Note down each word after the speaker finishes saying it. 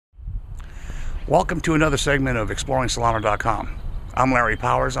Welcome to another segment of ExploringSolano.com. I'm Larry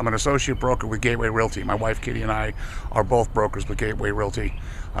Powers. I'm an associate broker with Gateway Realty. My wife Kitty and I are both brokers with Gateway Realty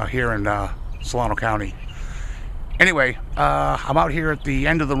here in Solano County. Anyway, I'm out here at the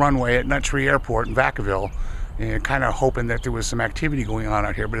end of the runway at Nut Tree Airport in Vacaville, and kind of hoping that there was some activity going on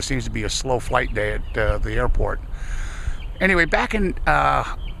out here, but it seems to be a slow flight day at the airport. Anyway, back in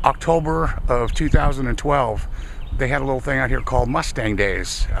October of 2012, they had a little thing out here called Mustang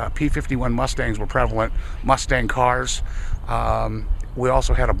Days. P-51 Mustangs were prevalent, Mustang cars. We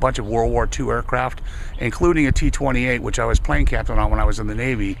also had a bunch of World War II aircraft, including a T-28, which I was plane captain on when I was in the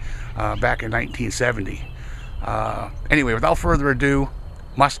Navy back in 1970. Anyway, without further ado,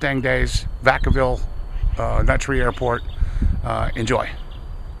 Mustang Days, Vacaville, Nut Tree Airport. Enjoy.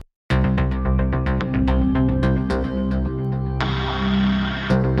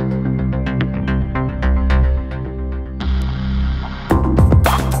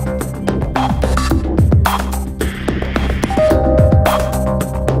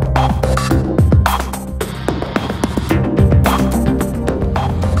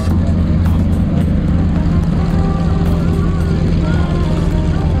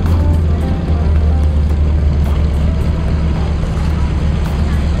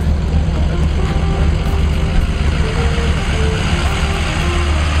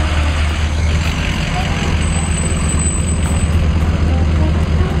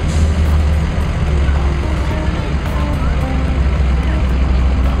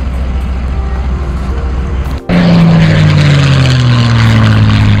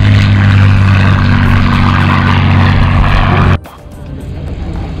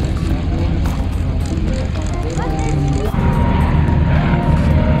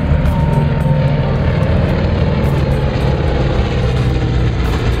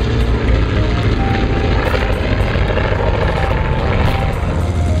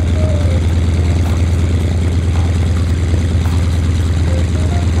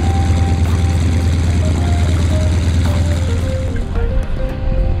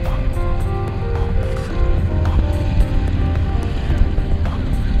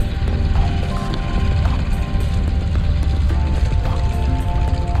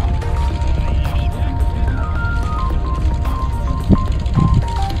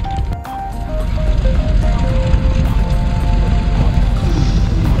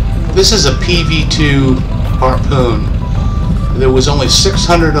 This is a PV2 Harpoon. There was only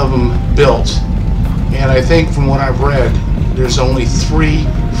 600 of them built, and I think from what I've read, there's only 3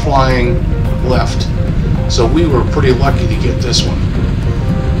 flying left. So we were pretty lucky to get this one.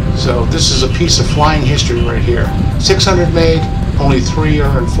 So this is a piece of flying history right here. 600 made, only 3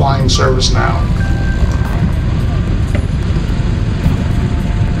 are in flying service now.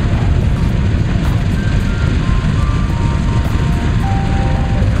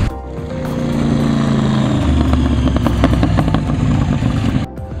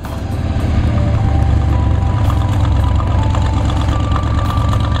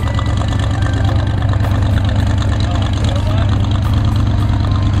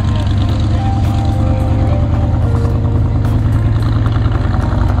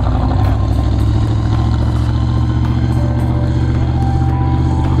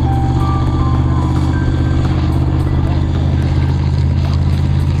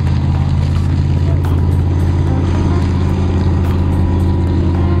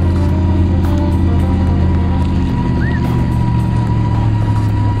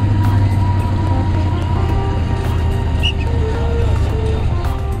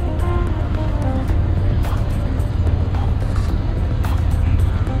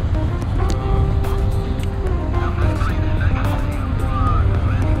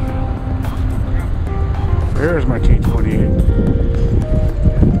 There's my T-28.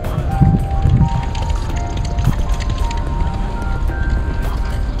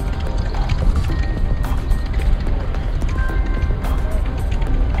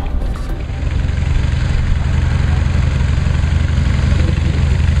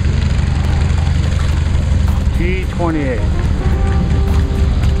 T-28.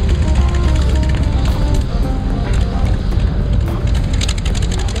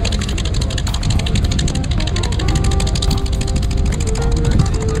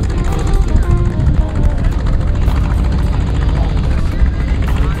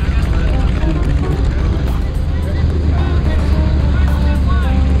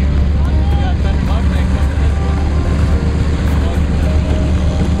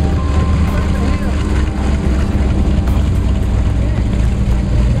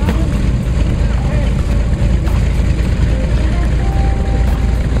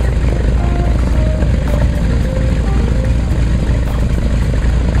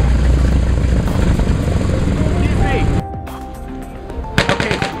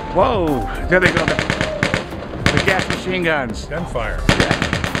 Whoa, there they go. The gas machine guns. Gunfire.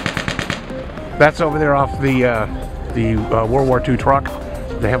 That's over there off the World War II truck.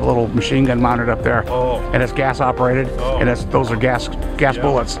 They have a little machine gun mounted up there. Oh. And it's gas operated. Oh. And those are gas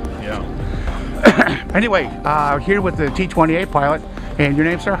bullets. Yeah. Anyway, here with the T-28 pilot. And your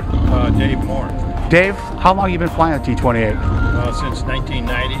name, sir? Dave Moore. Dave, how long have you been flying a T-28? Since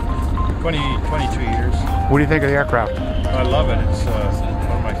 1990. 22 years. What do you think of the aircraft? I love it. It's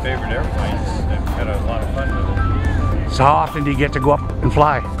one of my favorite airplanes. I've had a lot of fun with it. So how often do you get to go up and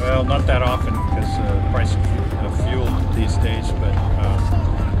fly? Well, not that often because the price of fuel these days, but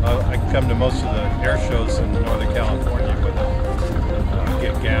I come to most of the air shows in Northern California with it.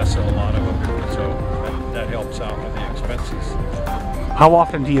 Get gas at a lot of them, so that helps out with the expenses. How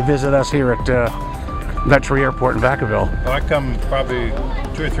often do you visit us here at Metro Airport in Vacaville? Well, I come probably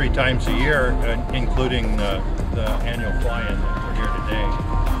 2 or 3 times a year, including the annual fly-in that we're here today.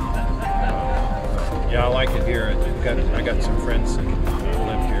 Yeah, I like it here. I got some friends that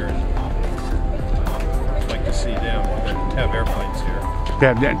live here. I'd like to see them that have airplanes here.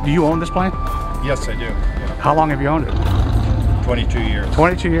 Yeah, do you own this plane? Yes, I do. Yeah. How long have you owned it? 22 years.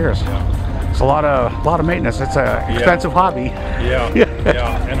 22 years. Yeah. It's a lot of maintenance. It's an expensive hobby. Yeah,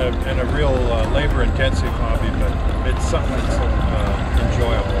 yeah, and a real labor-intensive hobby, but it's something that's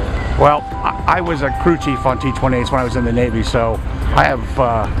enjoyable. Well, I was a crew chief on T-28s when I was in the Navy, so I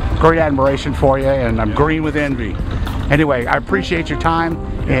have great admiration for you, and I'm green with envy. Anyway, I appreciate your time,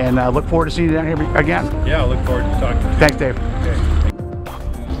 and look forward to seeing you down here again. Yeah, I look forward to talking to you. Thanks, Dave. Okay.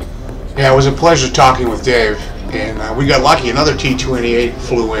 Yeah, it was a pleasure talking with Dave, and we got lucky. Another T-28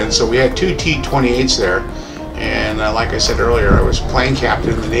 flew in, so we had 2 T-28s there. And like I said earlier, I was plane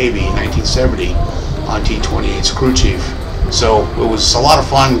captain in the Navy in 1970 on T-28's crew chief. So it was a lot of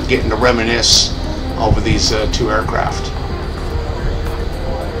fun getting to reminisce over these 2 aircraft.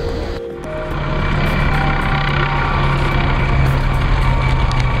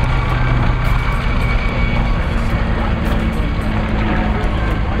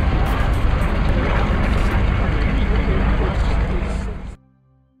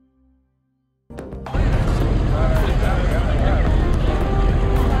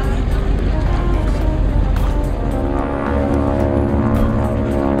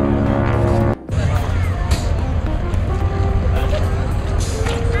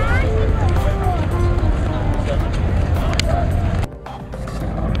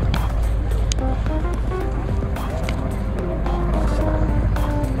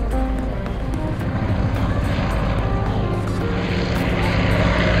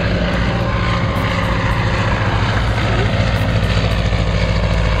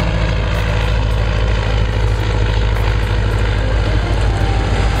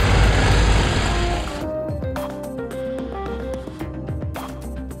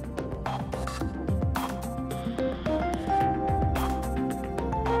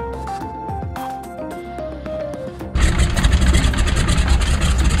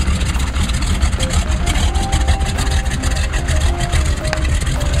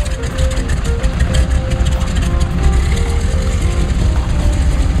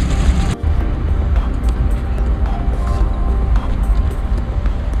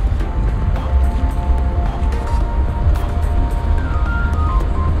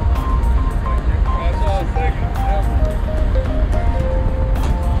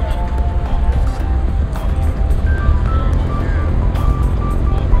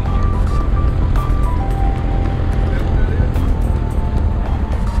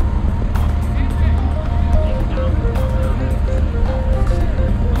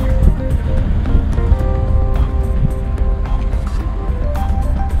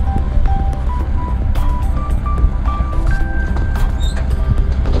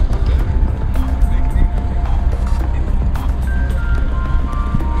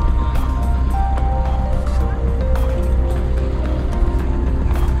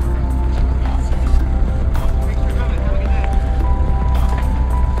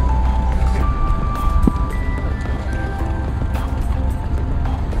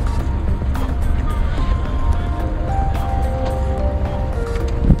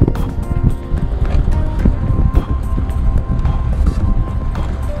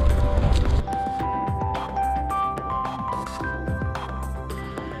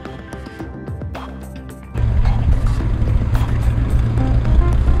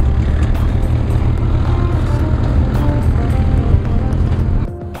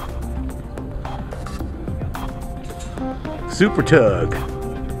 Super tug.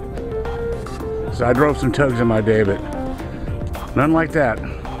 So I drove some tugs in my day, but none like that.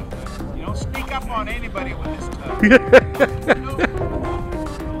 You don't sneak up on anybody with this tug.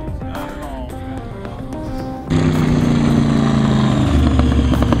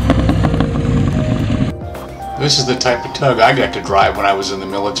 This is the type of tug I got to drive when I was in the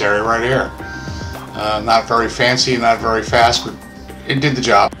military right here. Not very fancy, not very fast, but it did the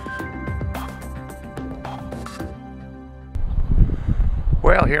job.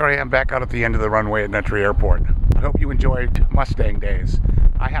 Well, here I am back out at the end of the runway at Netry Airport. I hope you enjoyed Mustang days.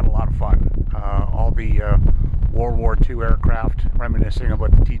 I had a lot of fun. All the World War II aircraft, reminiscing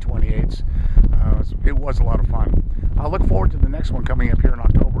about the T-28s. It was a lot of fun. I look forward to the next one coming up here in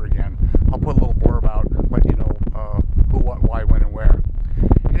October again. I'll put a little blurb out, let you know who, what, why, when, and where.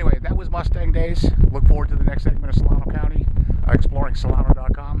 Anyway, that was Mustang days. Look forward to the next segment of Solano County, exploring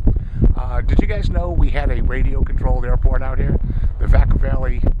Solano.com. Did you guys know we had a radio-controlled airport out here? The Vaca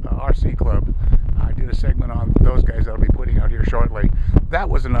Valley RC Club. I did a segment on those guys that I'll be putting out here shortly. That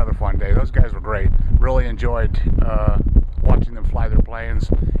was another fun day. Those guys were great. Really enjoyed watching them fly their planes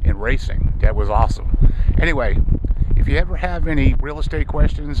and racing. That was awesome. Anyway, if you ever have any real estate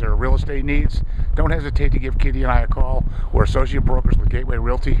questions or real estate needs, don't hesitate to give Kitty and I a call. We're associate brokers with Gateway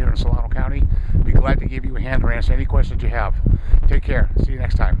Realty here in Solano County. Be glad to give you a hand or answer any questions you have. Take care. See you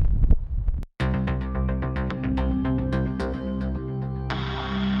next time.